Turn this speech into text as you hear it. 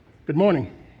Good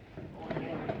morning.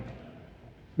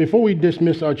 Before we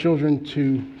dismiss our children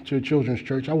to Children's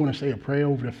Church, I want to say a prayer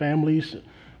over the families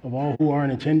of all who are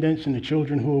in attendance and the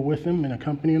children who are with them and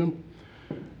accompanying them.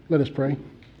 Let us pray.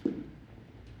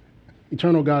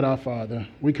 Eternal God, our Father,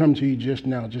 we come to you just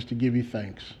now just to give you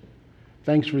thanks.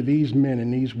 Thanks for these men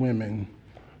and these women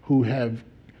who have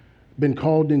been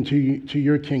called into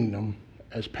your kingdom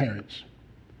as parents.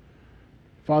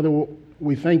 Father,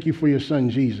 we thank you for your son,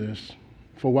 Jesus.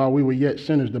 For while we were yet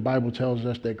sinners, the Bible tells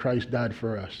us that Christ died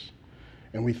for us.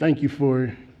 And we thank you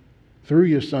for, through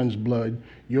your son's blood,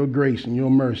 your grace and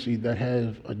your mercy that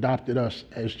have adopted us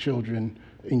as children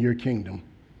in your kingdom.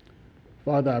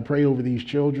 Father, I pray over these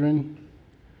children,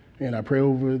 and I pray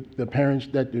over the parents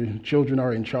that the children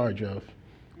are in charge of.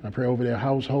 I pray over their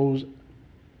households.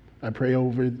 I pray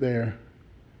over their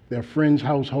friends'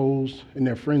 households and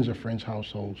their friends of friends'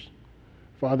 households.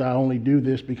 Father, I only do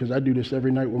this because I do this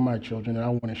every night with my children, and I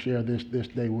want to share this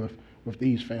day with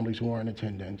these families who are in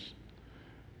attendance.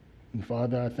 And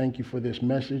Father, I thank you for this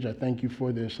message. I thank you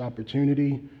for this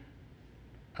opportunity.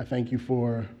 I thank you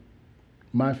for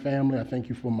my family. I thank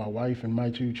you for my wife and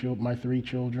my three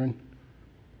children.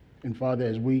 And Father,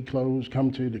 as we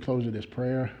come to the close of this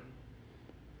prayer,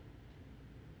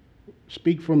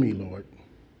 speak for me, Lord.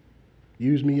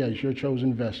 Use me as your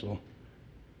chosen vessel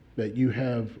that you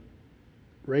have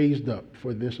raised up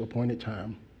for this appointed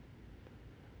time,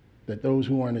 that those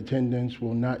who are in attendance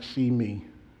will not see me,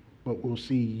 but will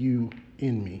see you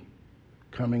in me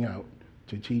coming out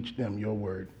to teach them your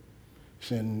word.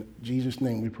 It's in Jesus'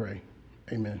 name we pray.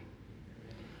 Amen.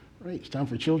 All right, it's time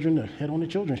for children to head on to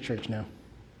Children's Church now.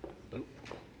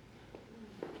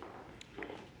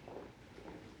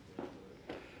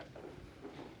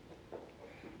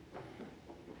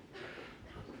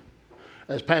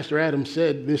 As Pastor Adam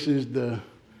said, this is the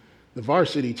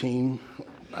varsity team.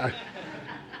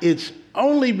 It's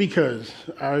only because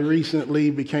I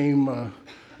recently became a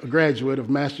graduate of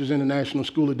Masters International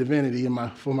School of Divinity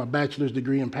for my bachelor's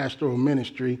degree in pastoral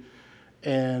ministry,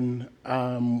 and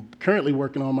I'm currently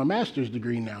working on my master's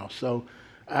degree now. So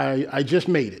I just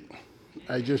made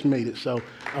it. So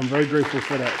I'm very grateful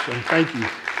for that. So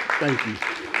thank you.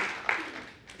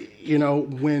 You know,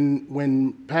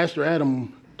 when Pastor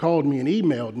Adam called me and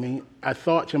emailed me, I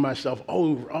thought to myself,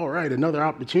 oh, all right, another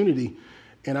opportunity.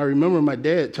 And I remember my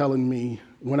dad telling me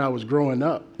when I was growing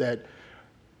up that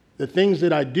the things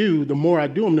that I do, the more I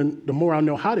do them, the more I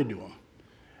know how to do them.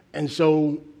 And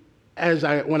so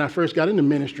when I first got into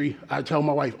ministry, I tell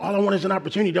my wife, all I want is an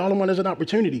opportunity.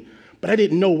 But I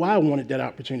didn't know why I wanted that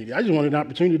opportunity. I just wanted an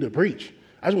opportunity to preach.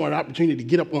 I just wanted an opportunity to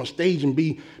get up on stage and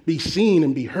be seen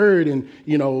and be heard and,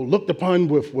 looked upon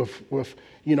with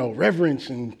reverence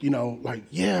and, like,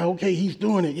 yeah, okay, he's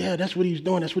doing it. Yeah, that's what he's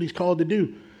doing. That's what he's called to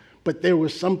do. But there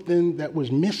was something that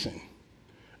was missing.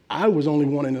 I was only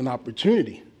wanting an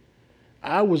opportunity.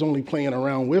 I was only playing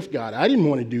around with God. I didn't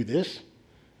want to do this.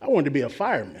 I wanted to be a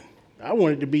fireman. I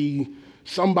wanted to be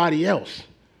somebody else.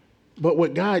 But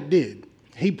what God did,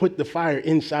 he put the fire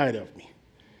inside of me.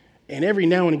 And every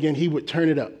now and again, he would turn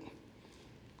it up.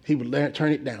 He would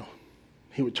turn it down.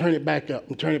 He would turn it back up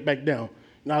and turn it back down.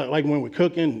 Now, like when we're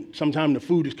cooking, sometimes the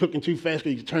food is cooking too fast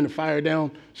because you turn the fire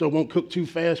down so it won't cook too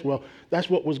fast. Well, that's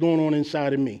what was going on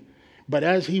inside of me. But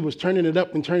as he was turning it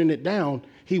up and turning it down,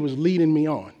 he was leading me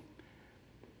on.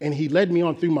 And he led me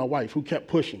on through my wife, who kept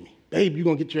pushing me. Babe, you're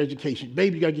going to get your education.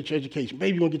 Babe, you got to get your education.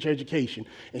 Babe, you're going to get your education.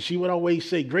 And she would always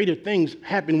say, greater things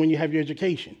happen when you have your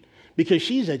education, because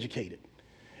she's educated.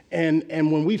 And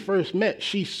when we first met,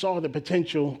 she saw the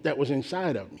potential that was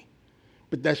inside of me.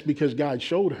 But that's because God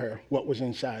showed her what was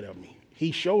inside of me.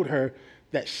 He showed her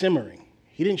that simmering.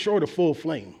 He didn't show her the full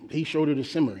flame. He showed her the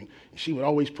simmering. And she would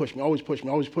always push me.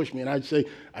 And I'd say,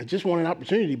 I just want an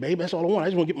opportunity, babe. That's all I want. I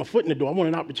just want to get my foot in the door. I want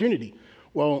an opportunity.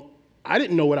 Well, I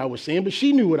didn't know what I was saying, but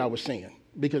she knew what I was saying.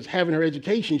 Because having her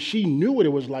education, she knew what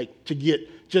it was like to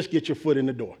just get your foot in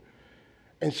the door.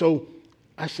 And so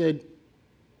I said,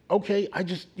 okay,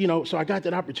 so I got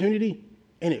that opportunity,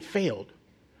 and it failed.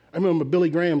 I remember Billy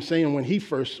Graham saying when he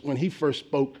first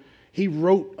spoke, he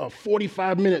wrote a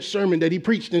 45-minute sermon that he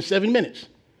preached in 7 minutes.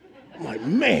 I'm like,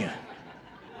 man,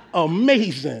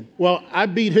 amazing. Well, I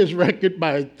beat his record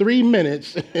by 3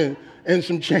 minutes and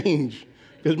some change,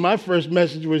 because my first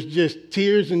message was just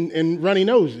tears and runny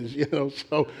noses,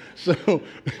 So,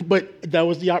 but that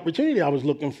was the opportunity I was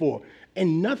looking for,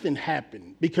 and nothing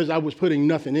happened because I was putting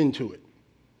nothing into it.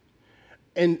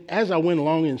 And as I went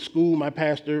along in school, my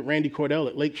pastor, Randy Cordell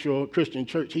at Lakeshore Christian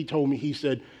Church, he told me, he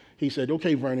said,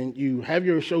 okay, Vernon, you have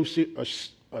your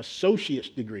associate's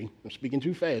degree. I'm speaking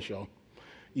too fast, y'all.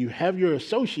 You have your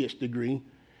associate's degree.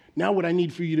 Now what I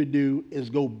need for you to do is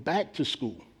go back to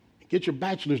school, get your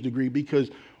bachelor's degree, because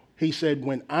he said,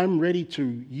 when I'm ready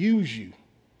to use you,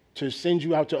 to send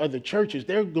you out to other churches,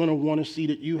 they're going to want to see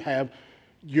that you have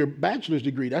your bachelor's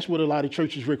degree. That's what a lot of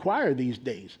churches require these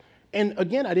days. And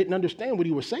again, I didn't understand what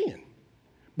he was saying,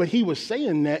 but he was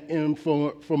saying that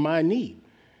for my need.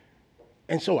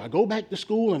 And so I go back to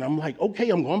school and I'm like, okay,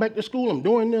 I'm going back to school. I'm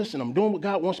doing this and I'm doing what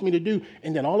God wants me to do.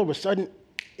 And then all of a sudden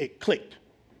it clicked.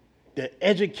 The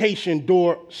education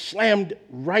door slammed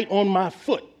right on my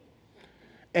foot.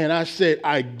 And I said,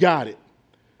 I got it.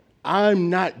 I'm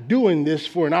not doing this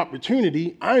for an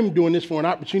opportunity. I'm doing this for an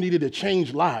opportunity to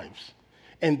change lives.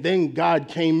 And then God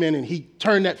came in and he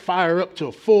turned that fire up to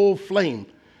a full flame.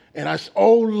 And I said,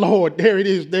 oh, Lord, there it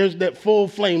is. There's that full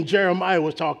flame Jeremiah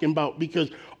was talking about, because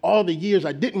all the years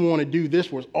I didn't want to do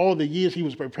this was all the years he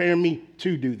was preparing me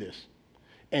to do this.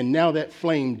 And now that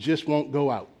flame just won't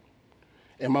go out.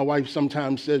 And my wife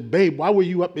sometimes says, babe, why were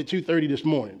you up at 2:30 this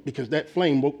morning? Because that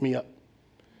flame woke me up.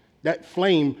 That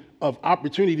flame of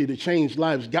opportunity to change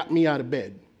lives got me out of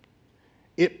bed.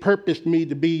 It purposed me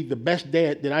to be the best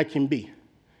dad that I can be.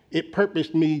 It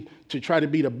purposed me to try to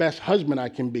be the best husband I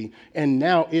can be. And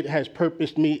now it has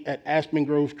purposed me at Aspen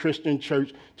Grove Christian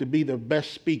Church to be the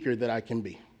best speaker that I can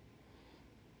be.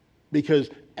 Because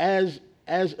as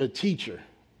a teacher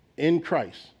in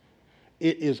Christ,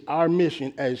 it is our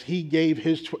mission, as he gave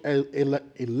his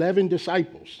 11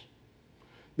 disciples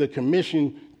the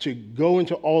commission to go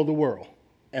into all the world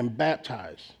and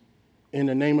baptize in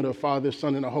the name of the Father,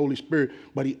 Son, and the Holy Spirit.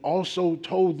 But he also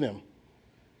told them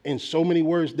in so many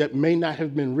words that may not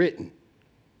have been written,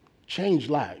 change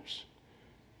lives,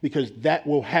 because that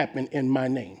will happen in my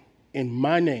name. In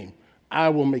my name, I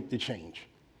will make the change.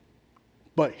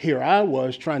 But here I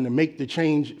was trying to make the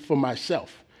change for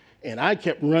myself. And I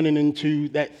kept running into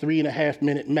that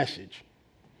 3.5-minute message.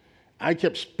 I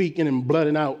kept speaking and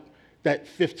blurting out that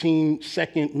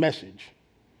 15-second message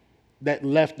that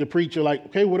left the preacher like,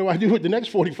 okay, what do I do with the next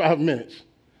 45 minutes?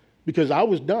 Because I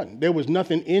was done. There was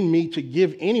nothing in me to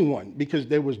give anyone, because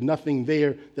there was nothing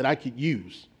there that I could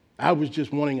use. I was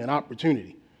just wanting an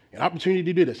opportunity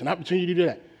to do this, an opportunity to do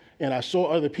that. And I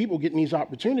saw other people getting these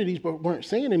opportunities but weren't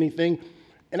saying anything,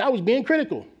 and I was being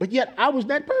critical, but yet I was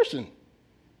that person.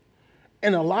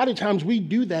 And a lot of times we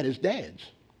do that as dads.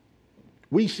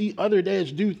 We see other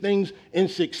dads do things in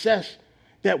success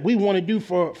that we want to do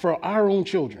for our own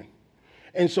children.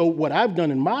 And so what I've done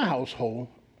in my household,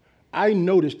 I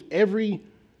noticed every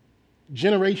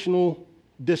generational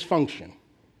dysfunction.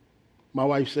 My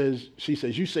wife says,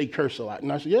 you say curse a lot.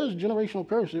 And I said, yeah, it's a generational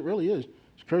curse. It really is.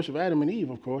 It's the curse of Adam and Eve,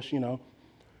 of course,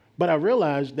 But I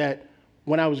realized that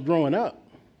when I was growing up,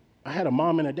 I had a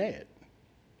mom and a dad.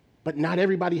 But not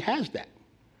everybody has that.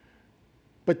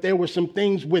 But there were some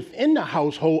things within the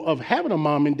household of having a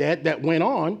mom and dad that went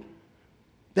on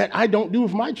that I don't do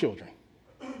with my children.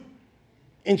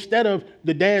 Instead of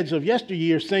the dads of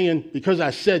yesteryear saying, because I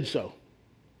said so.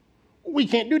 We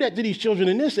can't do that to these children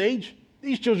in this age.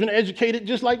 These children are educated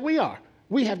just like we are.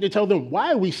 We have to tell them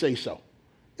why we say so.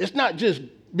 It's not just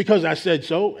because I said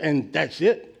so and that's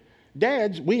it.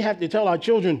 Dads, we have to tell our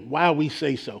children why we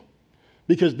say so,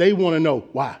 because they want to know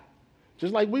why.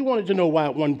 Just like we wanted to know why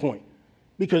at one point.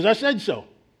 Because I said so.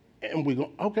 And we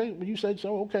go, okay, well, you said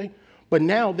so, okay. But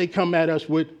now they come at us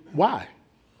with why.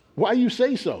 Why you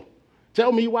say so?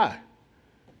 Tell me why.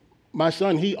 My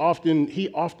son, he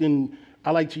often,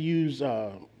 I like to use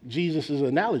Jesus'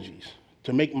 analogies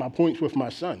to make my points with my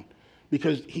son,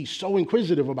 because he's so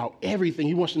inquisitive about everything.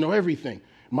 He wants to know everything.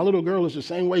 My little girl is the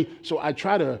same way. So I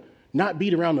try to not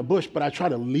beat around the bush, but I try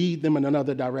to lead them in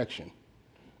another direction.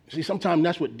 See, sometimes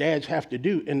that's what dads have to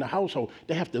do in the household.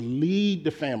 They have to lead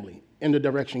the family in the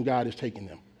direction God is taking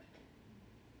them.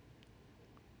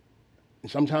 And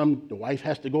sometimes the wife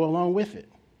has to go along with it.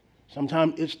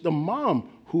 Sometimes it's the mom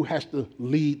who has to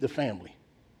lead the family.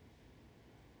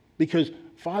 Because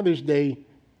Father's Day,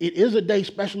 it is a day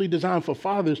specially designed for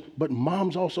fathers, but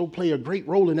moms also play a great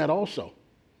role in that also.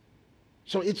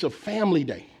 So it's a family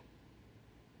day.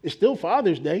 It's still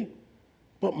Father's Day,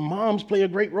 but moms play a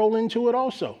great role into it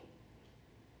also.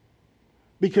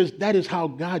 Because that is how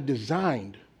God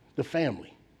designed the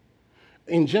family.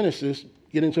 In Genesis,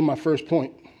 get into my first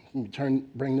point. Let me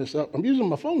bring this up. I'm using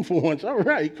my phone for once. All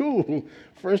right, cool.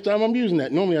 First time I'm using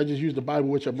that. Normally I just use the Bible,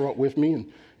 which I brought with me,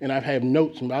 and I have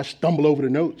notes, and I stumble over the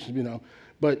notes,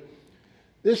 But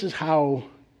this is how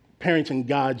parenting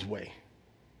God's way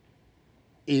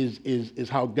is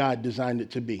how God designed it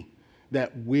to be.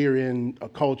 That we're in a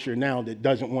culture now that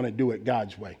doesn't want to do it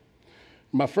God's way.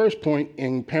 My first point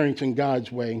in parenting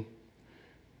God's way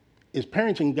is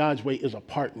a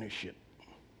partnership.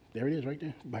 There it is right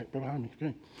there, right behind me.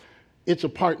 Okay. It's a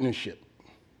partnership.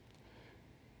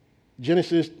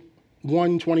 Genesis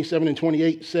 1:27 and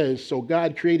 28 says, so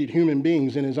God created human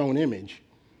beings in his own image.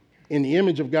 In the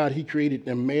image of God, he created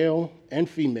them, male and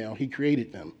female. He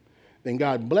created them. Then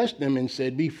God blessed them and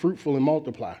said, be fruitful and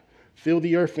multiply. Fill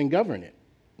the earth and govern it.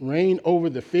 Reign over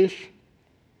the fish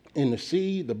in the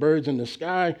sea, the birds in the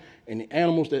sky, and the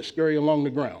animals that scurry along the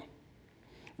ground.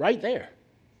 Right there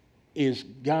is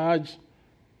God's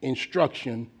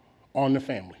instruction on the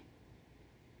family.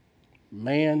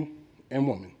 Man and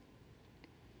woman.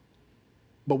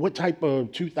 But what type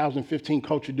of 2015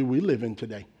 culture do we live in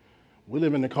today? We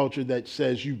live in a culture that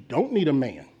says you don't need a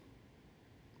man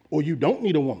or you don't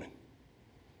need a woman.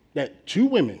 That two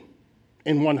women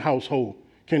in one household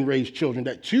can raise children.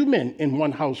 That two men in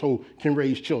one household can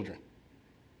raise children.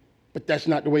 But that's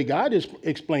not the way God is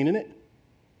explaining it.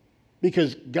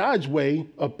 Because God's way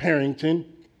of parenting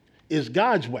is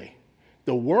God's way.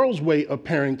 The world's way of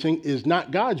parenting is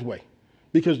not God's way.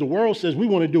 Because the world says we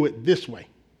want to do it this way.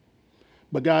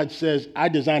 But God says, I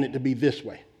designed it to be this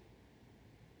way.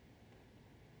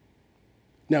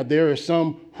 Now, there are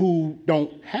some who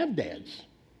don't have dads,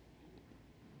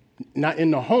 not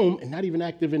in the home and not even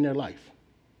active in their life.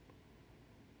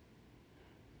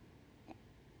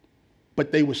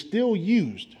 But they were still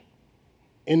used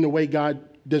in the way God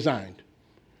designed.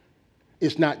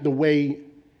 It's not the way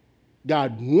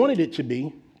God wanted it to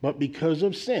be, but because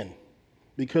of sin,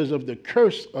 because of the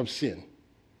curse of sin,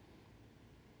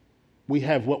 we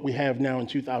have what we have now in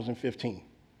 2015,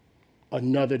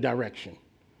 another direction.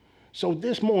 So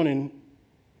this morning,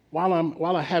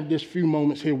 while I have this few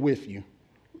moments here with you,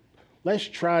 let's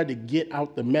try to get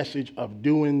out the message of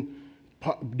doing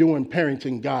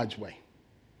parenting God's way,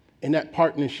 and that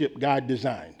partnership God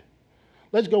designed.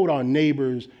 Let's go with our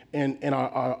neighbors and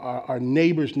our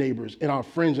neighbors' neighbors and our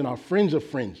friends of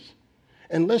friends.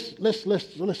 And let's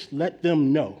let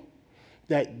them know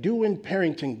that doing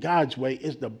parenting God's way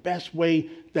is the best way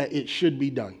that it should be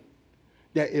done.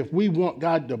 That if we want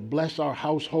God to bless our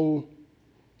household,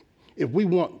 if we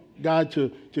want God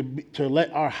to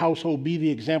let our household be the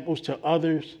examples to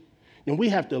others, then we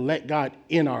have to let God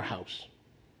in our house.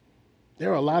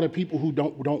 There are a lot of people who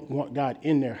don't want God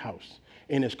in their house,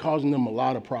 and it's causing them a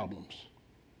lot of problems.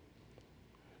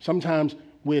 Sometimes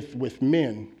with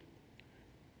men,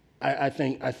 I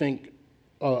think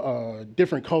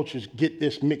different cultures get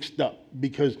this mixed up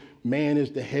because man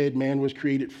is the head, man was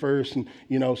created first, and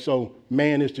so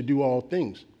man is to do all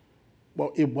things.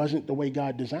 Well, it wasn't the way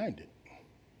God designed it.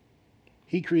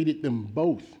 He created them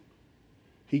both.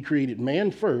 He created man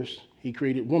first, he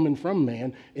created woman from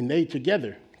man, and they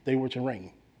together, they were to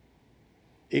reign.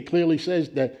 It clearly says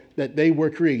that they were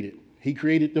created. He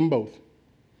created them both,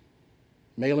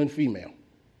 male and female.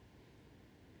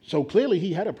 So clearly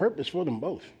he had a purpose for them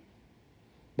both.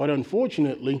 But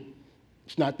unfortunately,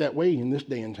 it's not that way in this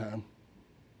day and time.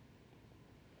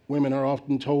 Women are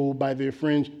often told by their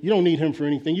friends, you don't need him for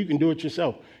anything, you can do it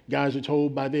yourself. Guys are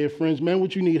told by their friends, man,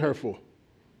 what you need her for?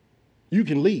 You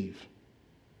can leave.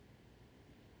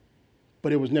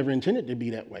 But it was never intended to be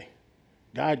that way.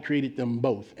 God created them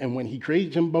both. And when he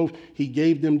created them both, he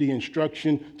gave them the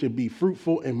instruction to be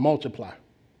fruitful and multiply.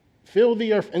 Fill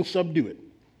the earth and subdue it.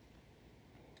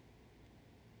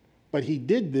 But he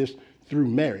did this through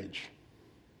marriage.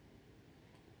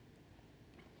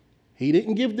 He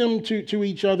didn't give them to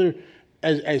each other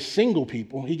as single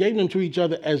people. He gave them to each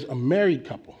other as a married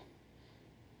couple,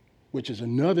 which is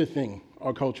another thing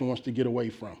our culture wants to get away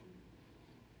from.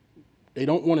 They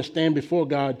don't want to stand before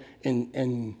God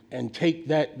and take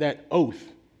that oath,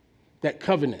 that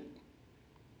covenant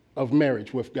of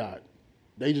marriage with God.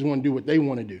 They just want to do what they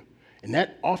want to do. And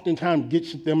that oftentimes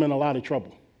gets them in a lot of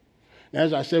trouble.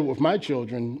 As I said with my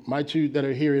children, my two that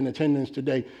are here in attendance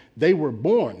today, they were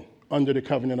born under the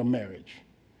covenant of marriage.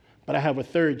 But I have a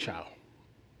third child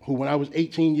who, when I was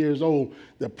 18 years old,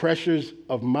 the pressures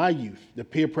of my youth, the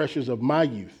peer pressures of my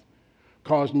youth,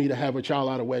 caused me to have a child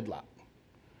out of wedlock.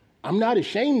 I'm not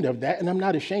ashamed of that, and I'm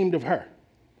not ashamed of her.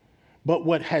 But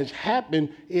what has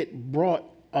happened, it brought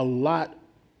a lot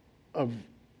of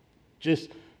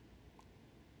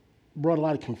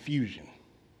confusion.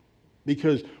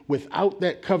 Because without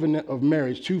that covenant of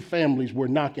marriage, two families were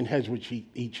knocking heads with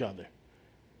each other.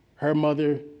 Her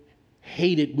mother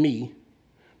hated me.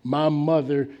 My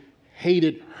mother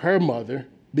hated her mother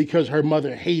because her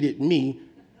mother hated me.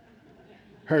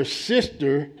 Her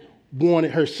sister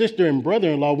and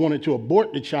brother-in-law wanted to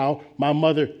abort the child. My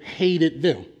mother hated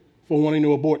them for wanting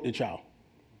to abort the child.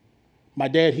 My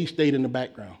dad, he stayed in the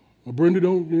background. Well, Brenda,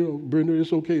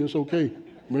 it's okay.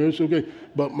 Man, it's okay.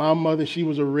 But my mother, she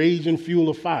was a raging fuel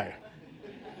of fire.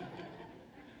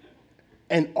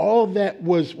 And all that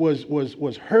was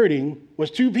hurting was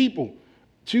two people,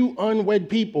 two unwed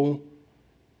people,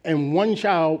 and one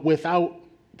child without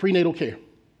prenatal care.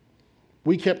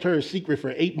 We kept her a secret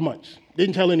for 8 months.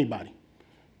 Didn't tell anybody.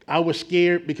 I was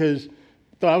scared because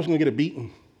I thought I was going to get a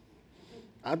beating.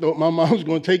 I thought my mom was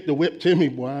going to take the whip to me,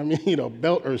 boy. I mean,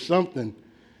 belt or something.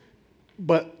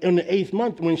 But in the 8th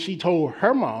month, when she told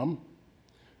her mom,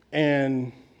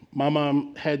 and my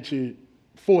mom had to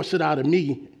force it out of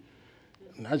me,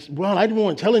 and I said, well, I didn't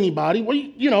want to tell anybody. Well,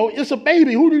 it's a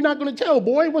baby. Who are you not going to tell,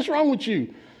 boy? What's wrong with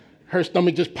you? Her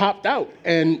stomach just popped out,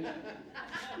 and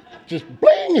just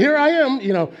bling, here I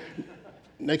am.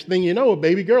 Next thing you know, a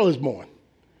baby girl is born,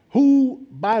 who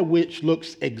by which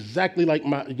looks exactly like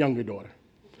my younger daughter.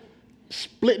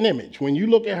 Split image. When you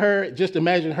look at her, just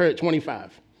imagine her at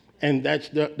 25, and that's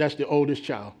the oldest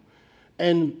child.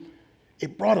 And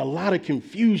it brought a lot of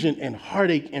confusion and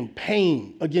heartache and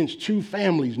pain against two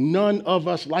families. None of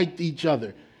us liked each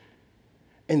other.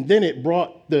 And then it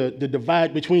brought the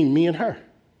divide between me and her.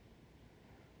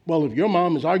 Well, if your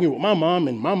mom is arguing with my mom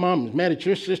and my mom is mad at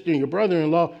your sister and your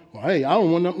brother-in-law, well, hey, I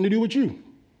don't want nothing to do with you.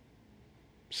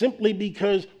 Simply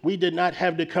because we did not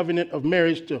have the covenant of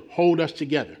marriage to hold us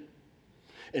together.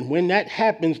 And when that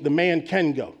happens, the man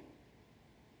can go.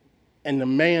 And the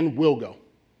man will go.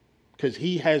 Because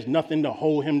he has nothing to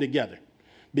hold him together.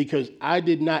 Because I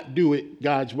did not do it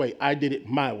God's way. I did it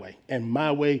my way. And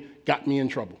my way got me in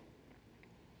trouble.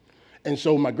 And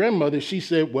so my grandmother, she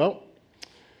said, well,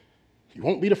 you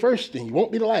won't be the first and you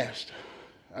won't be the last.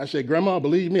 I said, Grandma,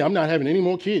 believe me, I'm not having any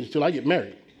more kids till I get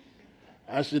married.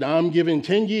 I said, I'm giving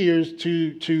 10 years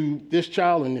to this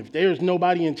child, and if there's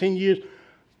nobody in 10 years,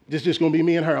 this is just going to be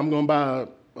me and her. I'm going to buy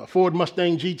a Ford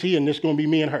Mustang GT, and this is going to be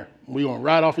me and her. We're going to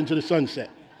ride off into the sunset.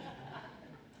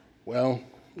 Well,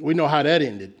 we know how that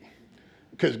ended,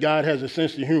 because God has a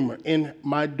sense of humor. In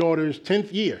my daughter's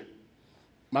 10th year,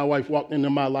 my wife walked into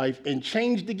my life and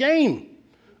changed the game.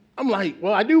 I'm like,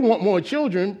 well, I do want more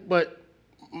children, but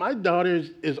my daughter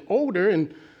is older,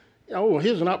 and well,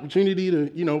 here's an opportunity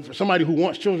to, for somebody who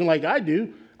wants children like I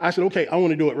do. I said, okay, I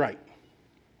want to do it right.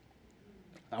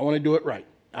 I want to do it right.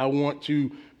 I want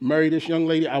to marry this young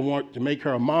lady. I want to make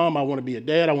her a mom. I want to be a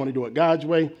dad. I want to do it God's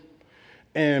way.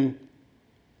 And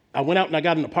I went out and I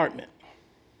got an apartment.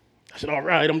 I said, all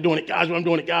right, I'm doing it God's way. I'm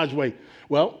doing it God's way.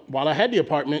 Well, while I had the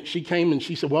apartment, she came and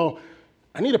she said, well,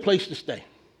 I need a place to stay.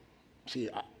 See,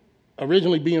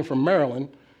 originally being from Maryland,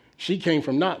 she came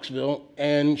from Knoxville,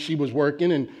 and she was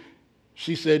working, and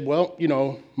she said, well,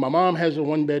 my mom has a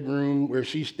 1-bedroom where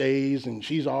she stays, and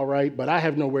she's all right, but I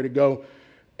have nowhere to go.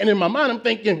 And in my mind, I'm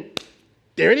thinking,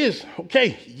 there it is.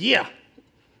 Okay, yeah,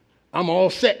 I'm all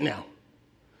set now.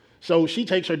 So she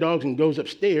takes her dogs and goes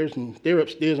upstairs, and they're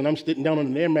upstairs, and I'm sitting down on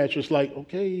an air mattress like,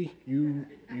 okay,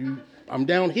 I'm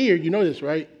down here. You know this,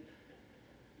 right?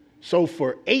 So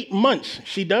for 8 months,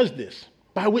 she does this,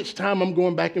 by which time I'm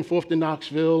going back and forth to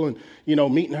Knoxville and,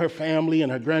 meeting her family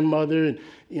and her grandmother. And,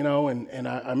 and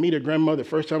I meet her grandmother.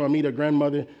 First time I meet her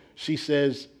grandmother, she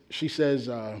says,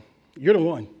 you're the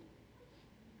one.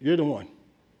 You're the one.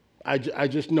 I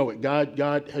just know it.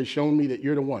 God has shown me that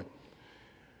you're the one.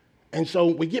 And so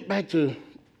we get back to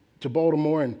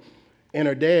Baltimore, and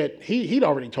her dad, he'd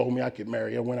already told me I could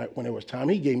marry her when it was time.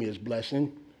 He gave me his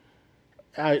blessing.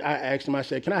 I asked him, I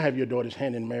said, can I have your daughter's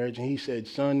hand in marriage? And he said,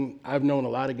 son, I've known a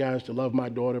lot of guys to love my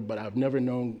daughter, but I've never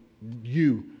known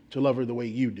you to love her the way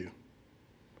you do.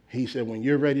 He said, when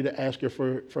you're ready to ask her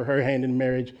for her hand in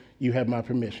marriage, you have my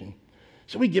permission.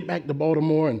 So we get back to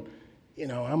Baltimore, and,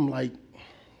 I'm like,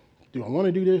 do I want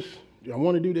to do this? Do I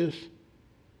want to do this?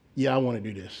 Yeah, I want to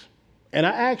do this. And I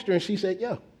asked her, and she said,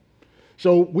 yeah.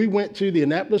 So we went to the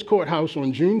Annapolis courthouse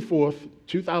on June 4th,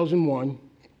 2001,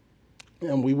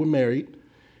 and we were married.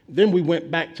 Then we went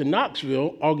back to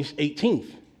Knoxville August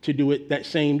 18th to do it that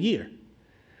same year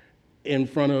in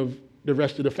front of the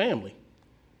rest of the family.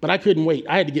 But I couldn't wait.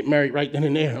 I had to get married right then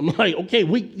and there. I'm like, okay,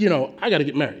 I got to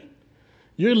get married.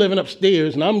 You're living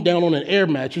upstairs, and I'm down on an air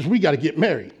mattress. We got to get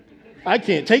married. I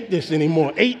can't take this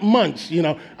anymore. 8 months,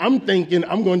 I'm thinking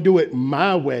I'm going to do it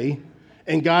my way.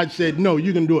 And God said, no,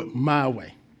 you're going to do it my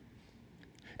way.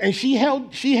 And she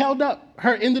held up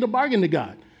her end of the bargain to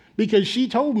God, because she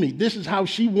told me this is how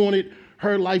she wanted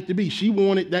her life to be. She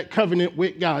wanted that covenant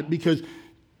with God because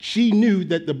she knew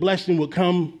that the blessing would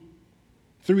come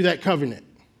through that covenant.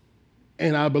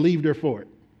 And I believed her for it.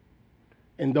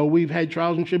 And though we've had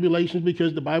trials and tribulations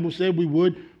because the Bible said we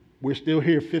would, we're still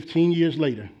here 15 years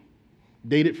later.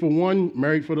 Dated for 1,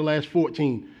 married for the last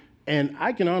 14. And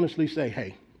I can honestly say,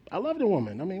 hey, I love the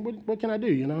woman. I mean, what can I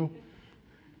do,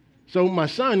 So my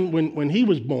son, when he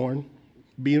was born,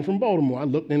 being from Baltimore, I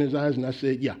looked in his eyes and I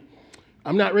said, yeah,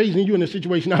 I'm not raising you in the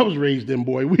situation I was raised in,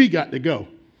 boy. We got to go.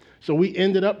 So we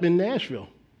ended up in Nashville.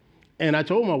 And I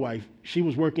told my wife, she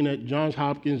was working at Johns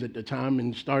Hopkins at the time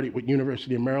and started with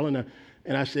University of Maryland.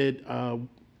 And I said,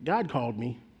 God called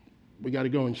me. We got to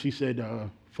go. And she said,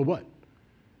 for what?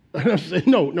 And I said,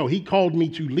 no, he called me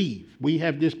to leave. We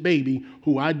have this baby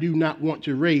who I do not want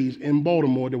to raise in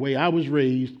Baltimore the way I was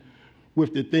raised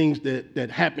with the things that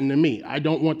happened to me. I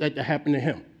don't want that to happen to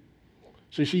him.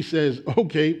 So she says,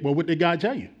 okay, well, what did God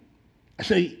tell you? I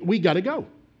say, we got to go.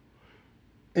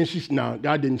 And she said, no,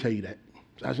 God didn't tell you that.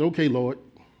 So I said, okay, Lord.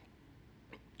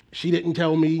 She didn't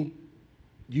tell me.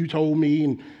 You told me.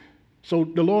 And so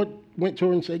the Lord went to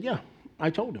her and said, yeah, I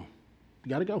told him. You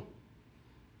got to go.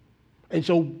 And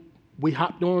so we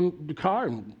hopped on the car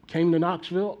and came to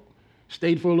Knoxville,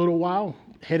 stayed for a little while,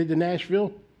 headed to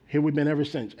Nashville. Here we've been ever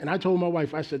since. And I told my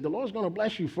wife, I said, the Lord's going to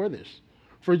bless you for this.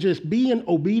 For just being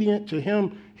obedient to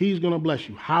him, he's going to bless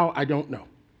you. How? I don't know.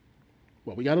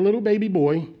 Well, we got a little baby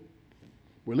boy.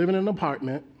 We're living in an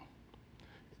apartment.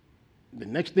 The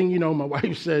next thing you know, my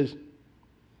wife says,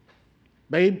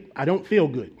 babe, I don't feel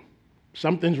good.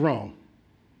 Something's wrong.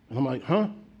 And I'm like, huh?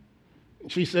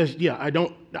 She says, yeah,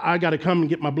 I got to come and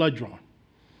get my blood drawn.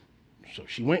 So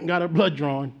she went and got her blood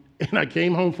drawn, and I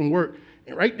came home from work,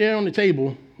 and right there on the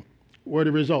table were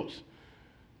the results.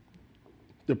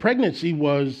 The pregnancy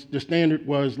the standard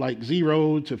was like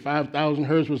 0 to 5,000.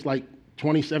 Hers was like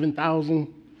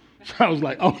 27,000. So I was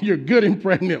like, oh, you're good and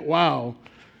pregnant. Wow.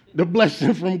 The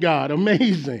blessing from God.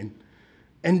 Amazing.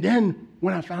 And then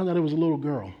when I found out it was a little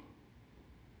girl,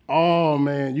 oh,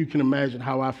 man, you can imagine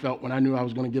how I felt when I knew I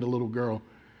was going to get a little girl.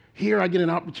 Here I get an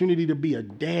opportunity to be a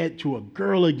dad to a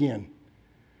girl again.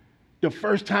 The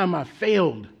first time I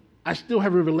failed, I still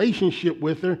have a relationship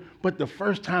with her, but the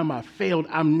first time I failed,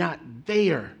 I'm not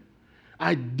there.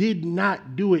 I did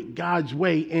not do it God's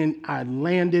way, and I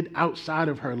landed outside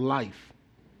of her life.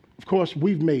 Of course,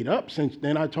 we've made up since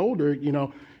then. I told her,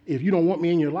 if you don't want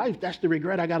me in your life, that's the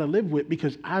regret I got to live with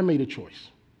because I made a choice.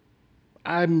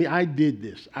 I did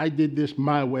this. I did this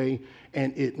my way,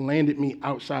 and it landed me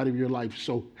outside of your life.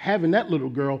 So having that little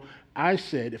girl, I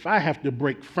said, if I have to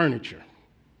break furniture,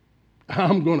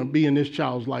 I'm going to be in this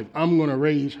child's life. I'm going to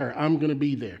raise her. I'm going to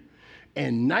be there.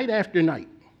 And night after night,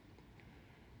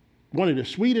 one of the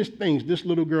sweetest things this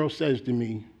little girl says to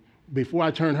me before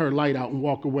I turn her light out and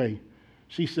walk away,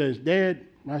 she says, Dad,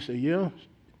 I say, yeah,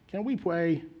 can we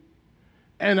pray?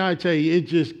 And I tell you, it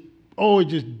just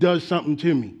does something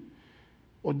to me.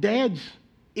 Well, dads,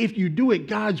 if you do it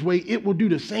God's way, it will do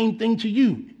the same thing to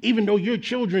you, even though your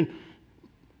children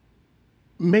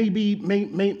may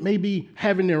be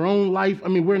having their own life. I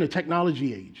mean, we're in a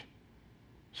technology age.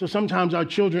 So sometimes our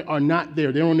children are not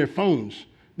there. They're on their phones.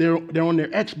 They're on their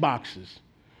Xboxes.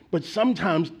 But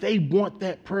sometimes they want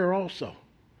that prayer also.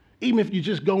 Even if you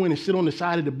just go in and sit on the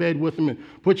side of the bed with them and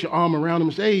put your arm around them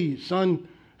and say, hey, son,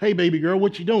 hey, baby girl,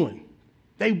 what you doing?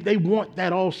 They want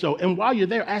that also. And while you're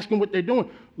there asking what they're doing,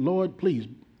 Lord, please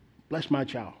bless my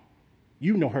child.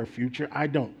 You know her future. I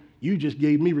don't. You just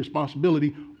gave me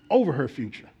responsibility over her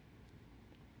future.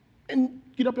 And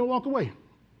get up and walk away.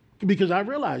 Because I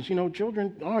realized,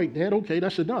 children, all right, Dad, okay,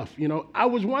 that's enough. I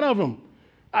was one of them.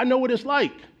 I know what it's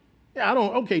like. Yeah,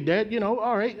 okay, Dad,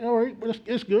 all right,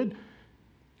 it's good.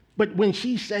 But when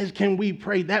she says, can we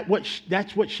pray,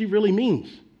 that's what she really means.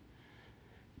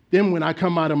 Then when I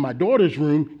come out of my daughter's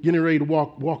room, getting ready to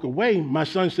walk away, my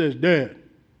son says, Dad,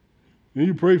 can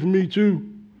you pray for me too?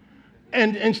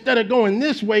 And instead of going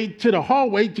this way to the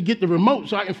hallway to get the remote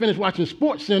so I can finish watching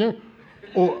SportsCenter,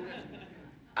 or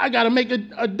I got to make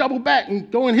a double back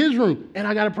and go in his room, and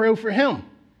I got to pray for him.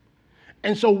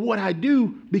 And so what I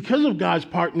do, because of God's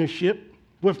partnership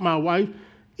with my wife,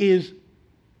 is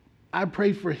I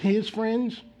pray for his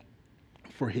friends,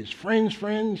 for his friends'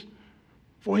 friends,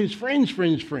 for his friends'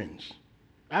 friends' friends.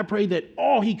 I pray that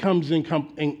all he comes in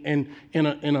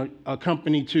a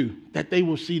company to, that they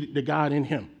will see the God in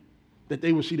him, that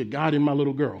they will see the God in my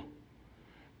little girl.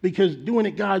 Because doing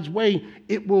it God's way,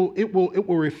 it will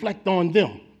reflect on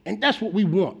them. And that's what we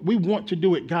want. We want to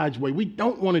do it God's way. We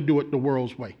don't want to do it the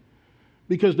world's way.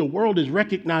 Because the world is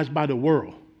recognized by the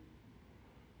world.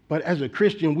 But as a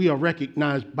Christian, we are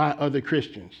recognized by other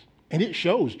Christians. And it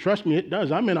shows. Trust me, it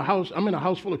does. I'm in a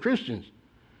house full of Christians.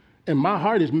 And my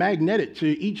heart is magnetic to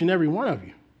each and every one of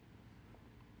you.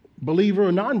 Believer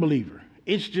or non-believer.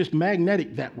 It's just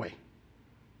magnetic that way.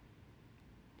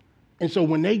 And so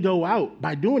when they go out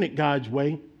by doing it God's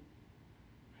way,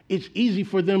 it's easy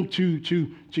for them to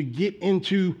get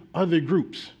into other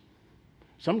groups.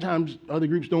 Sometimes other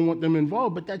groups don't want them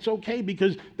involved, but that's okay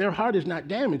because their heart is not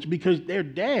damaged because their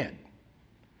dad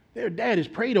has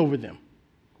prayed over them.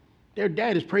 Their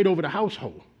dad has prayed over the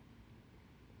household.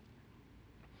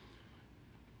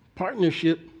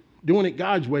 Partnership, doing it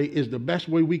God's way, is the best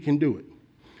way we can do it.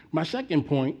 My second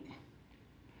point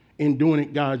in doing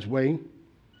it God's way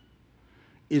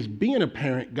is being a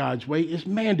parent God's way is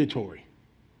mandatory.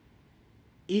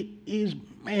 It is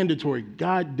mandatory.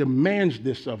 God demands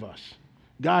this of us.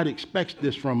 God expects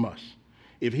this from us.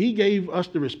 If he gave us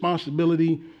the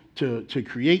responsibility to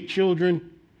create children,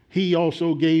 he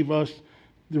also gave us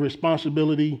the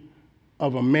responsibility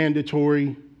of a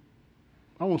mandatory,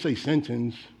 I won't say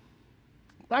sentence.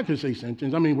 I could say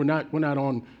sentence. I mean, we're not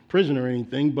on prison or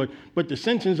anything, but the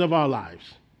sentence of our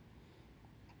lives.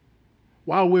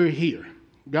 While we're here,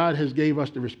 God has gave us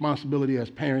the responsibility as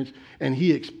parents, and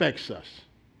he expects us.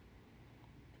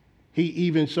 He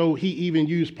even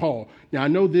used Paul. Now, I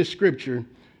know this scripture,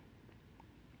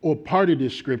 or part of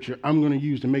this scripture, I'm going to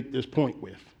use to make this point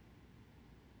with.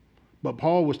 But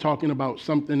Paul was talking about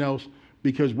something else,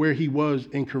 because where he was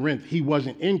in Corinth, he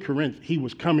wasn't in Corinth, he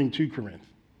was coming to Corinth.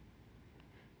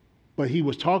 But he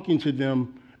was talking to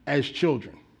them as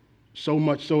children. So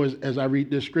much so as I read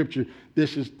this scripture,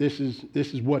 this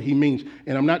is what he means.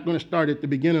 And I'm not going to start at the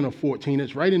beginning of 14.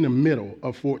 It's right in the middle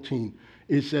of 14.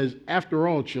 It says, after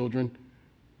all, children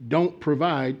don't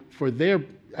provide for their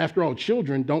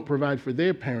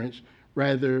parents,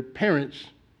 rather parents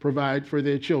provide for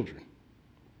their children.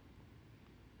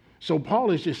 So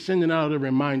Paul is just sending out a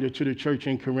reminder to the church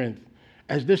in Corinth,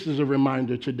 as this is a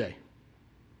reminder today.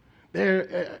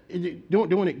 They're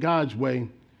doing it God's way.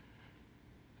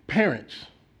 Parents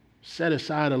set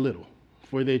aside a little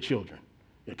for their children.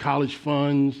 Their college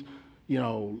funds,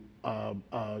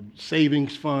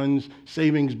 savings funds,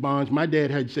 savings bonds. My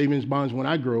dad had savings bonds when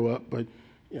I grew up, but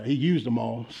he used them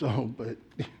all. So, but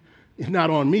it's not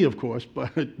on me, of course.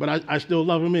 But I still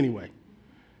love him anyway.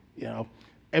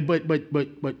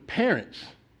 But parents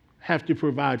have to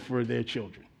provide for their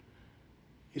children.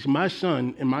 It's my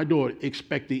son and my daughter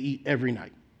expect to eat every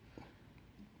night.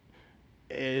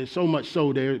 So much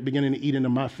so they're beginning to eat into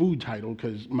my food title,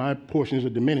 because my portions are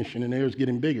diminishing and theirs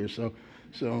getting bigger. So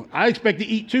I expect to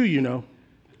eat too,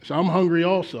 So I'm hungry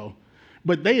also.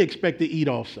 But they expect to eat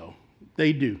also.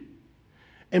 They do.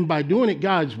 And by doing it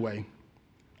God's way,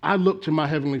 I look to my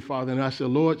Heavenly Father and I say,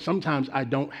 Lord, sometimes I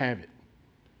don't have it,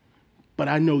 but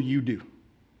I know you do.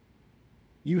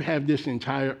 You have this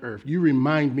entire earth. You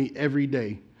remind me every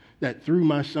day that through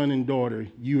my son and daughter,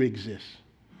 you exist.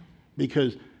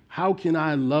 Because how can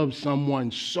I love someone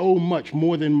so much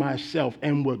more than myself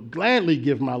and would gladly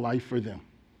give my life for them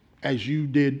as you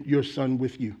did your son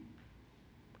with you?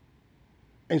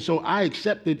 And so I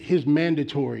accepted his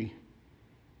mandatory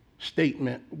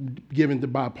statement given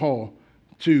by Paul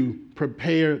to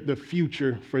prepare the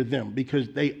future for them, because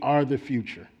they are the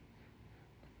future.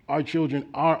 Our children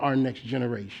are our next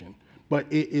generation, but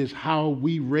it is how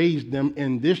we raise them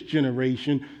in this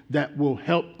generation that will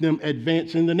help them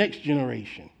advance in the next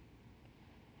generation.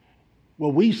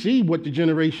 Well, we see what the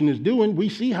generation is doing. We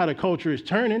see how the culture is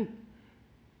turning.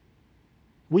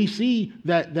 We see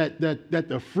that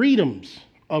the freedoms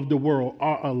of the world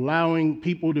are allowing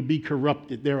people to be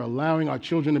corrupted. They're allowing our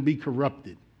children to be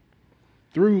corrupted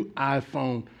through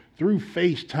iPhone, through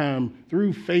FaceTime,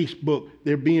 through Facebook.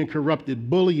 They're being corrupted.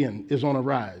 Bullying is on a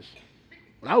rise.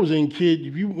 When I was a kid,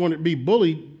 if you wanted to be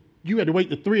bullied, you had to wait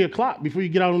till 3 o'clock before you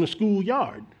get out on the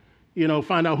schoolyard,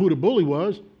 find out who the bully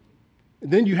was.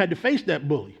 And then you had to face that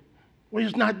bully. Well,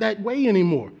 it's not that way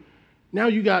anymore. Now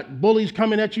you got bullies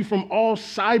coming at you from all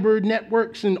cyber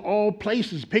networks and all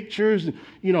places, pictures, and,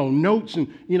 notes and,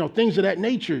 things of that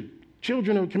nature.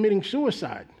 Children are committing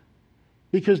suicide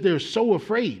because they're so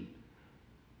afraid.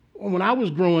 When I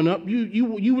was growing up,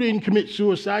 you didn't commit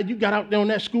suicide. You got out there on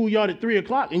that schoolyard at 3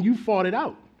 o'clock and you fought it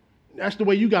out. That's the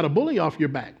way you got a bully off your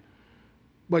back.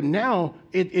 But now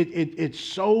it's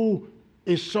so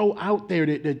out there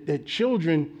that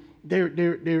children,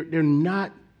 they're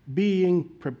not being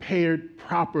prepared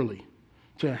properly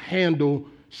to handle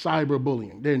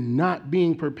cyberbullying. They're not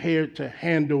being prepared to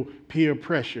handle peer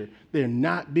pressure. They're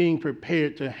not being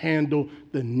prepared to handle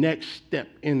the next step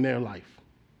in their life,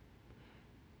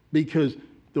 because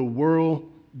the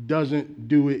world doesn't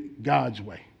do it God's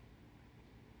way.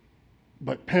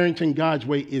 But parenting God's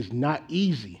way is not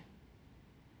easy,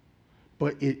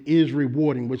 but it is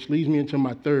rewarding, which leads me into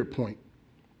my third point.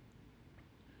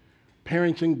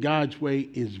 Parenting God's way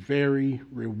is very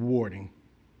rewarding.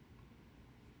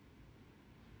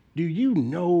 Do you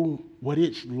know what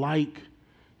it's like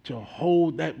to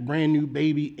hold that brand new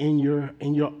baby in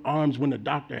your arms when the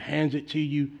doctor hands it to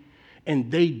you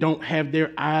and they don't have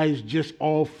their eyes just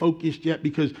all focused yet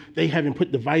because they haven't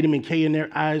put the vitamin K in their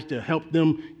eyes to help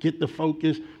them get the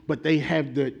focus. But they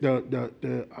have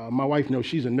my wife knows,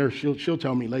 she's a nurse, she'll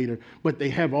tell me later, but they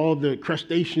have all the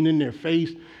crustacean in their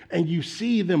face, and you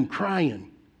see them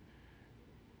crying.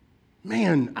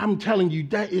 Man, I'm telling you,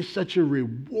 that is such a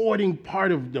rewarding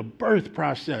part of the birth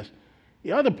process.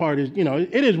 The other part is,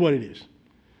 it is what it is.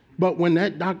 But when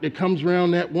that doctor comes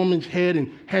around that woman's head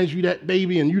and hands you that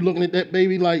baby, and you're looking at that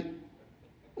baby like,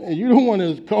 man, you don't want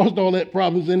to cause all that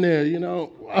problems in there,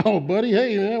 Oh, buddy,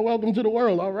 hey, man, welcome to the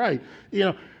world. All right.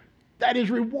 That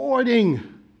is rewarding.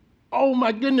 Oh,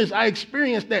 my goodness, I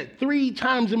experienced that 3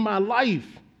 times in my life.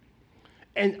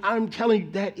 And I'm telling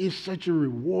you, that is such a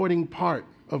rewarding part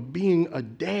of being a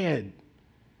dad.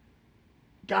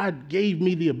 God gave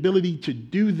me the ability to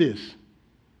do this.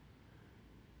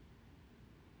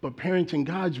 But parenting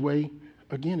God's way,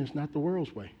 again, is not the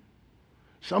world's way.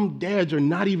 Some dads are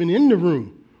not even in the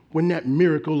room when that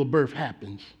miracle of birth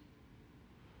happens.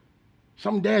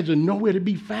 Some dads are nowhere to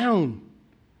be found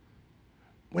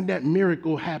when that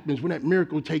miracle happens, when that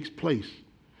miracle takes place.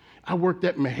 I worked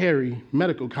at Meharry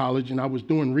Medical College, and I was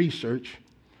doing research.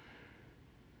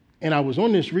 And I was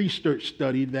on this research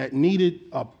study that needed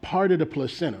a part of the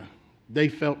placenta. They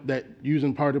felt that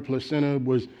using part of the placenta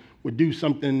would do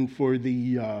something for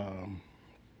the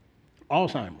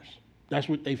Alzheimer's. That's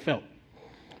what they felt.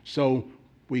 So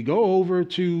we go over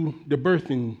to the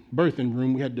birthing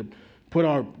room. We had to put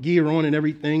our gear on and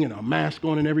everything, and our mask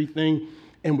on and everything.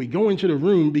 And we go into the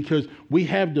room because we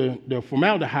have the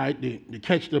formaldehyde to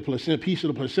catch the placenta, piece of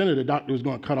the placenta the doctor was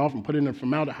going to cut off and put in the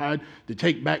formaldehyde to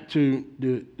take back to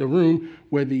the room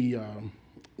where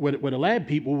where the lab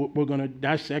people were going to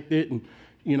dissect it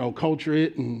and culture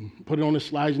it and put it on the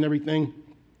slides and everything.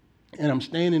 And I'm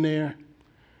standing there,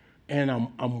 and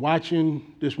I'm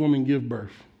watching this woman give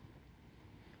birth.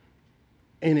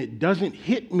 And it doesn't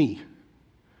hit me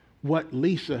what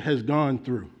Lisa has gone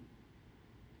through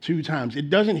 2 times.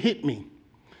 It doesn't hit me.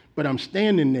 But I'm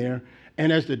standing there,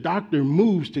 and as the doctor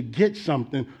moves to get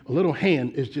something, a little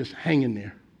hand is just hanging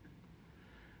there.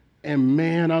 And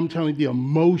man, I'm telling you, the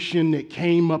emotion that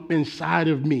came up inside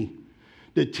of me,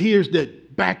 the tears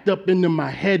that backed up into my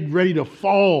head ready to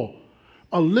fall,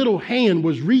 a little hand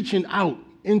was reaching out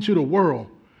into the world.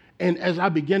 And as I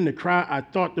began to cry, I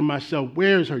thought to myself,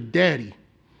 where's her daddy?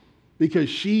 Because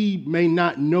she may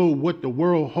not know what the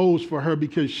world holds for her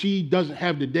because she doesn't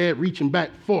have the dad reaching back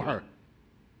for her.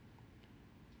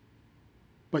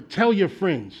 But tell your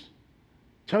friends,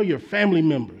 tell your family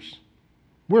members,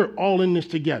 we're all in this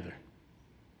together.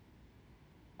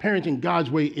 Parenting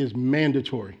God's way is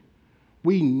mandatory.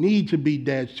 We need to be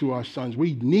dads to our sons.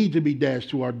 We need to be dads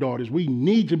to our daughters. We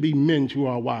need to be men to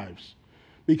our wives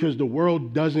because the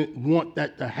world doesn't want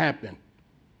that to happen.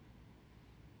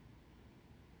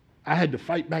 I had to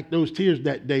fight back those tears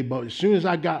that day, but as soon as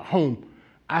I got home,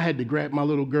 I had to grab my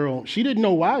little girl. She didn't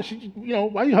know why. She,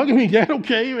 why are you hugging me, Dad?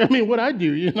 Okay, I mean, what I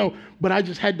do, but I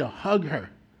just had to hug her,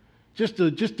 just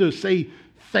to say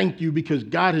thank you because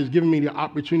God has given me the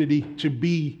opportunity to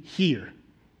be here.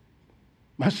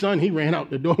 My son, he ran out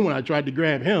the door when I tried to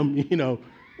grab him.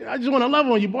 I just want to love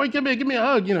on you, boy. Come here, give me a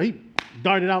hug. He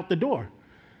darted out the door,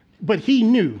 but he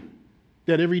knew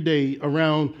that every day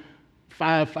around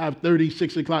 5:30,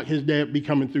 6 o'clock, his dad would be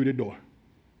coming through the door.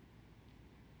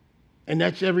 And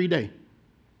that's every day.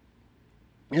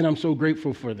 And I'm so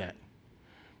grateful for that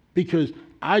because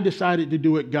I decided to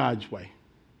do it God's way.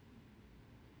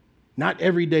 Not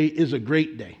every day is a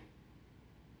great day,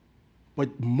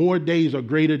 but more days are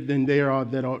greater than there are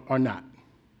that are not.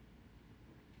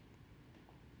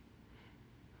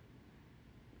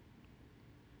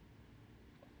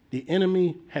 The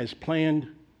enemy has planned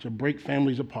to break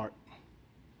families apart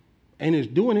and is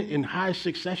doing it in high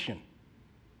succession.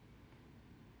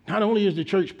 Not only is the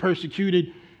church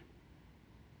persecuted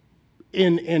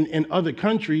in other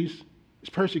countries, it's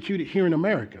persecuted here in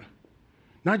America.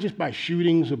 Not just by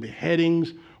shootings or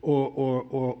beheadings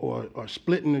or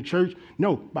splitting the church.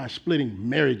 No, by splitting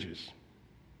marriages.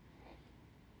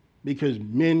 Because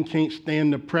men can't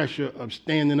stand the pressure of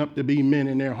standing up to be men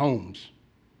in their homes.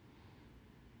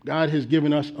 God has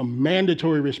given us a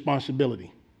mandatory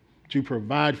responsibility to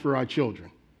provide for our children,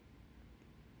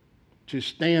 to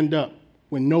stand up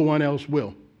when no one else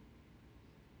will,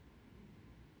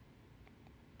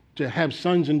 to have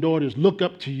sons and daughters look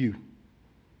up to you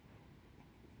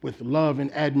with love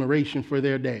and admiration for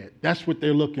their dad. That's what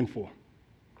they're looking for.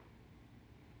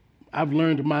 I've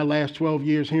learned in my last 12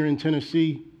 years here in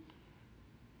Tennessee,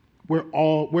 we're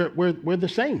the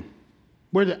same.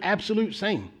 We're the absolute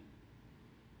same.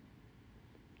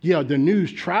 Yeah, the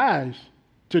news tries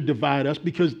to divide us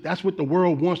because that's what the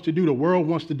world wants to do. The world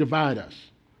wants to divide us.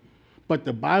 But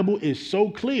the Bible is so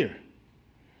clear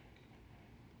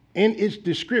in its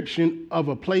description of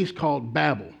a place called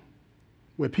Babel,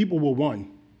 where people were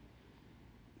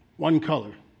one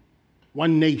color,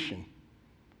 one nation,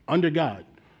 under God,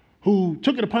 who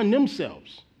took it upon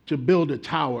themselves to build a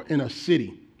tower in a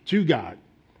city to God.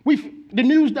 The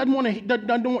news doesn't want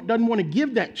to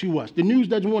give that to us. The news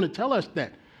doesn't want to tell us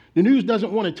that. The news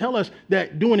doesn't want to tell us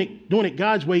that doing it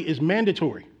God's way is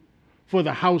mandatory for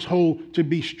the household to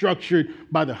be structured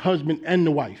by the husband and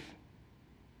the wife.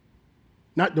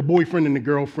 Not the boyfriend and the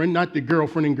girlfriend, not the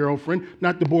girlfriend and girlfriend,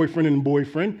 not the boyfriend and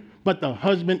boyfriend, but the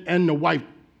husband and the wife.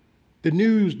 The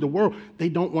news, the world, they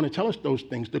don't want to tell us those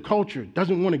things. The culture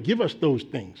doesn't want to give us those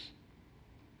things.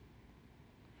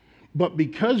 But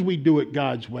because we do it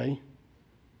God's way,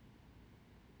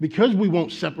 because we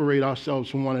won't separate ourselves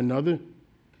from one another,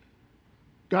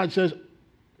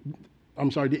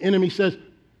 the enemy says,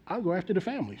 I'll go after the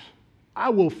families. I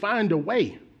will find a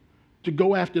way to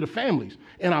go after the families,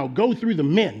 and I'll go through the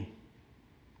men.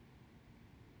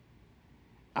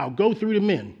 I'll go through the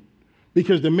men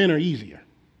because the men are easier.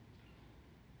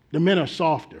 The men are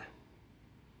softer.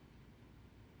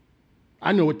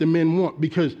 I know what the men want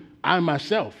because I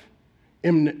myself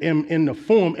am in the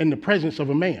form and the presence of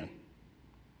a man.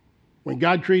 When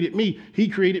God created me, he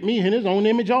created me in his own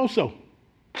image also.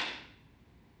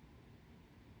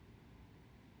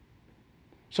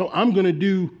 So I'm going to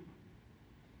do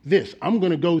this. I'm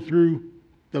going to go through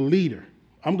the leader.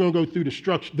 I'm going to go through the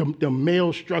structure, the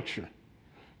male structure.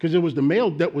 Because it was the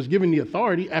male that was given the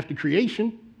authority after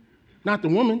creation, not the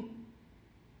woman.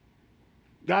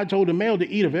 God told the male to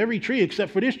eat of every tree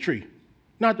except for this tree,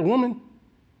 not the woman.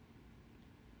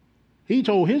 He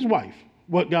told his wife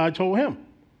what God told him.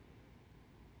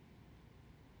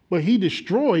 But he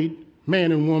destroyed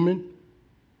man and woman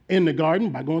in the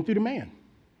garden by going through the man,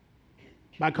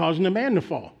 by causing the man to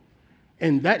fall.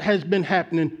 And that has been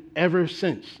happening ever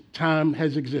since time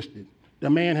has existed. The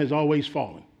man has always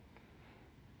fallen.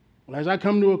 Well, as I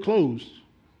come to a close,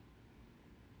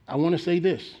 I want to say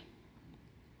this.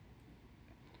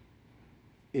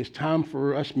 It's time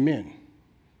for us men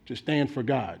to stand for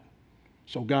God,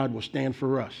 so God will stand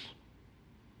for us.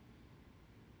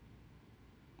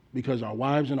 Because our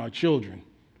wives and our children,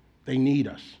 they need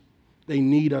us. They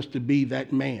need us to be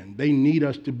that man. They need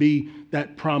us to be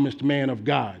that promised man of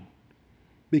God.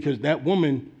 Because that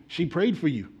woman, she prayed for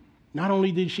you. Not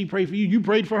only did she pray for you, you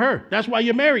prayed for her. That's why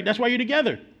you're married. That's why you're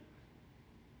together.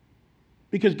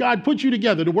 Because God put you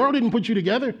together. The world didn't put you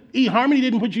together. eHarmony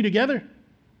didn't put you together.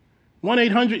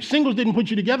 1-800-SINGLES didn't put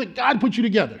you together. God put you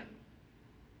together.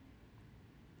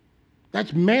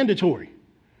 That's mandatory.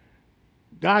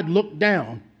 God looked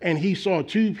down and he saw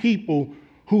two people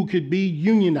who could be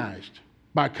unionized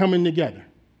by coming together,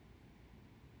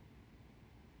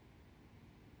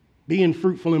 being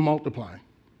fruitful and multiplying.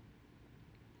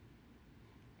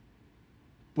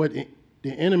 But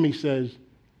the enemy says,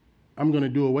 I'm going to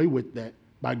do away with that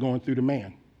by going through the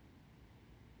man.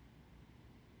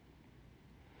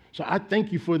 So I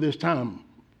thank you for this time.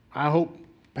 I hope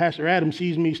Pastor Adam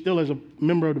sees me still as a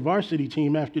member of the varsity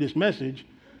team after this message.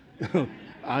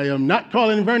 I am not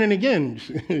calling Vernon again.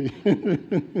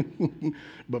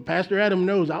 But Pastor Adam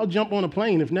knows I'll jump on a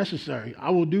plane if necessary. I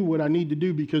will do what I need to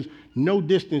do because no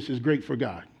distance is great for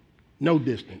God. No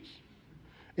distance.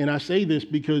 And I say this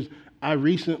because I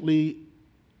recently,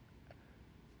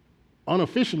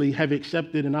 unofficially, have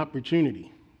accepted an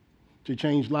opportunity to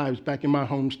change lives back in my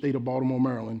home state of Baltimore,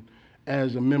 Maryland,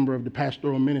 as a member of the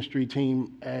pastoral ministry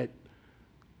team at,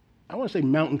 I want to say,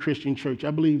 Mountain Christian Church.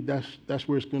 I believe that's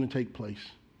where it's going to take place.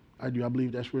 I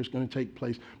believe that's where it's going to take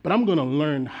place. But I'm going to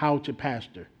learn how to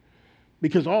pastor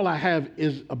because all I have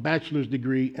is a bachelor's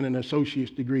degree and an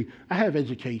associate's degree. I have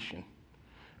education.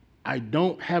 I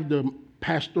don't have the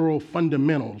pastoral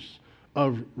fundamentals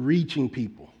of reaching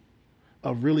people,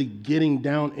 of really getting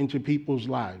down into people's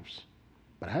lives.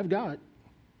 But I have God,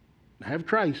 I have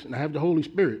Christ, and I have the Holy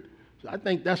Spirit. So I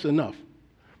think that's enough.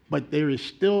 But there is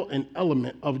still an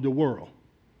element of the world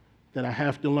that I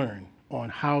have to learn on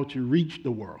how to reach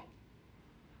the world.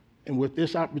 And with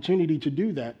this opportunity to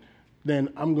do that,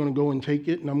 then I'm going to go and take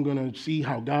it, and I'm going to see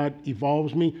how God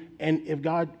evolves me. And if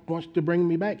God wants to bring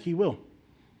me back, he will.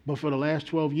 But for the last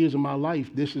 12 years of my life,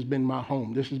 this has been my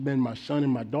home. This has been my son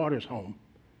and my daughter's home.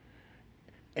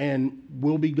 And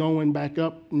we'll be going back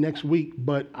up next week,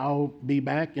 but I'll be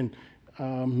back, and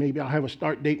maybe I'll have a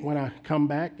start date when I come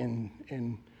back, and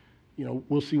you know,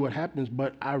 we'll see what happens.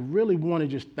 But I really want to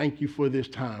just thank you for this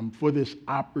time, for this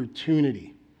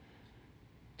opportunity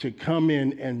to come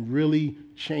in and really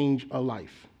change a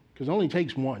life. because it only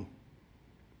takes one.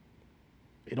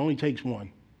 It only takes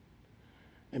one.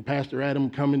 And Pastor Adam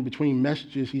coming between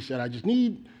messages, he said, I just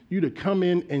need you to come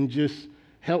in and just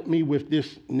help me with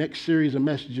this next series of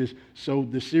messages. So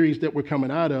the series that we're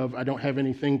coming out of, I don't have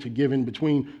anything to give in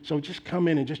between. So just come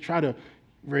in and just try to,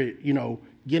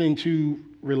 get into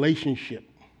relationship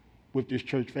with this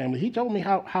church family. He told me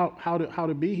how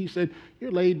to be. He said, you're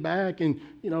laid back and,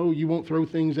 you won't throw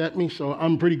things at me. So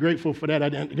I'm pretty grateful for that. I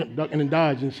didn't duck and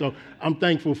dodge. And so I'm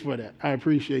thankful for that. I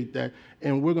appreciate that.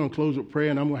 And we're going to close with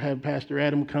prayer, and I'm going to have Pastor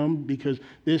Adam come, because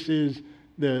this is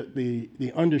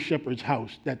the under shepherd's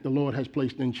house that the Lord has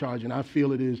placed in charge. And I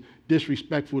feel it is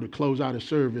disrespectful to close out a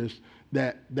service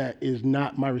that is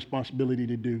not my responsibility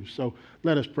to do. So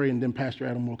let us pray, and then Pastor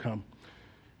Adam will come.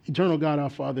 Eternal God, our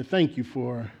Father, thank you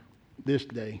for this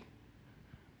day.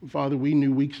 Father, we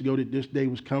knew weeks ago that this day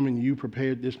was coming. You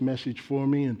prepared this message for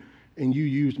me, and you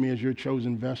used me as your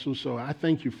chosen vessel. So I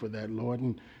thank you for that, Lord.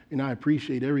 And I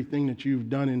appreciate everything that you've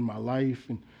done in my life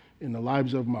and in the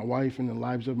lives of my wife and the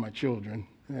lives of my children.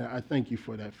 And I thank you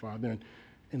for that, Father.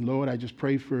 And Lord, I just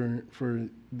pray for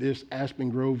this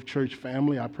Aspen Grove church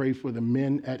family. I pray for the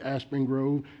men at Aspen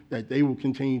Grove, that they will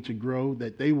continue to grow,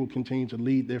 that they will continue to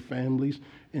lead their families,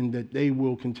 and that they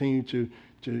will continue to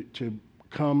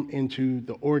come into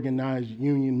the organized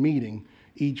union meeting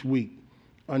each week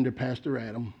under Pastor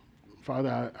Adam.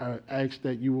 Father, I ask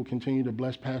that you will continue to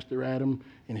bless Pastor Adam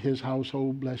and his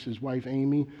household, bless his wife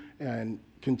Amy, and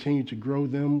continue to grow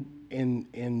them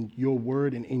in your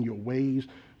word and in your ways.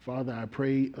 Father, I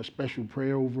pray a special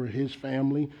prayer over his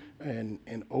family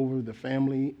and over the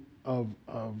family of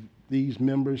these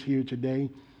members here today.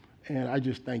 And I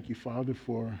just thank you, Father,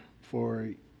 for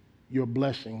your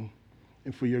blessing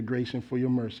and for your grace and for your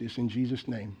mercy. It's in Jesus'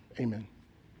 name. Amen.